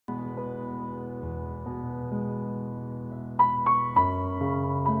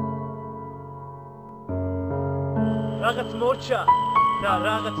რაღაც მორჩა და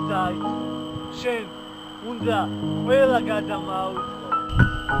რაღაც დაიწყო. შენ უნდა ყველა გადამაუწყო.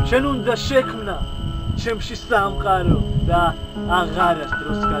 შენ უნდა შექმნა ჩემში სამყარო და აღარას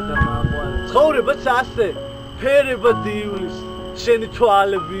დროს გადამაყვარო. ცხოვრებაც ასე ფერებად ივლის, შენი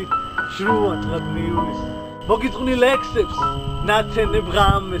თვალები ჟრუათად მივლის. მოგიწყვნი ლექსებს, ნათენებ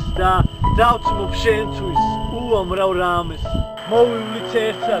ღამეს და დავწმობ შენთვის უამრავ რამეს. მოვივლით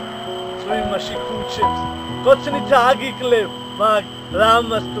ერთად წვიმაში ქუჩებს, კოცნით აგიკლებ, მაგ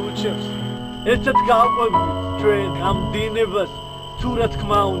ლამას თუჩებს. ერთად გავყვებით ჩვენ ამ დინებას, თუ რა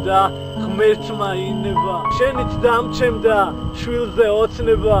თქმა უნდა ღმერთმა ინება. შენით დამჩემდა შვილზე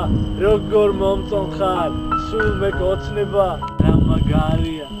ოცნება, როგორ მომწონ ხარ სულ მეკოცნება. რა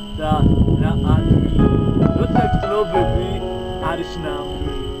მაგარია და რა ადვილი, როცა გწნობები არის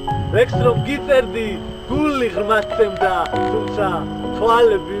ნამდვილი. ლექს რომ გიწერდი გული ღრმაცემდა, თუმცა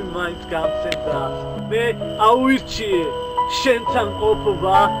თვალები მაინც გამცემდა. მე ავირჩიე შენთან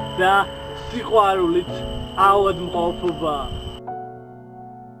ყოფობა და სიყვარულით ავადმყოფობა.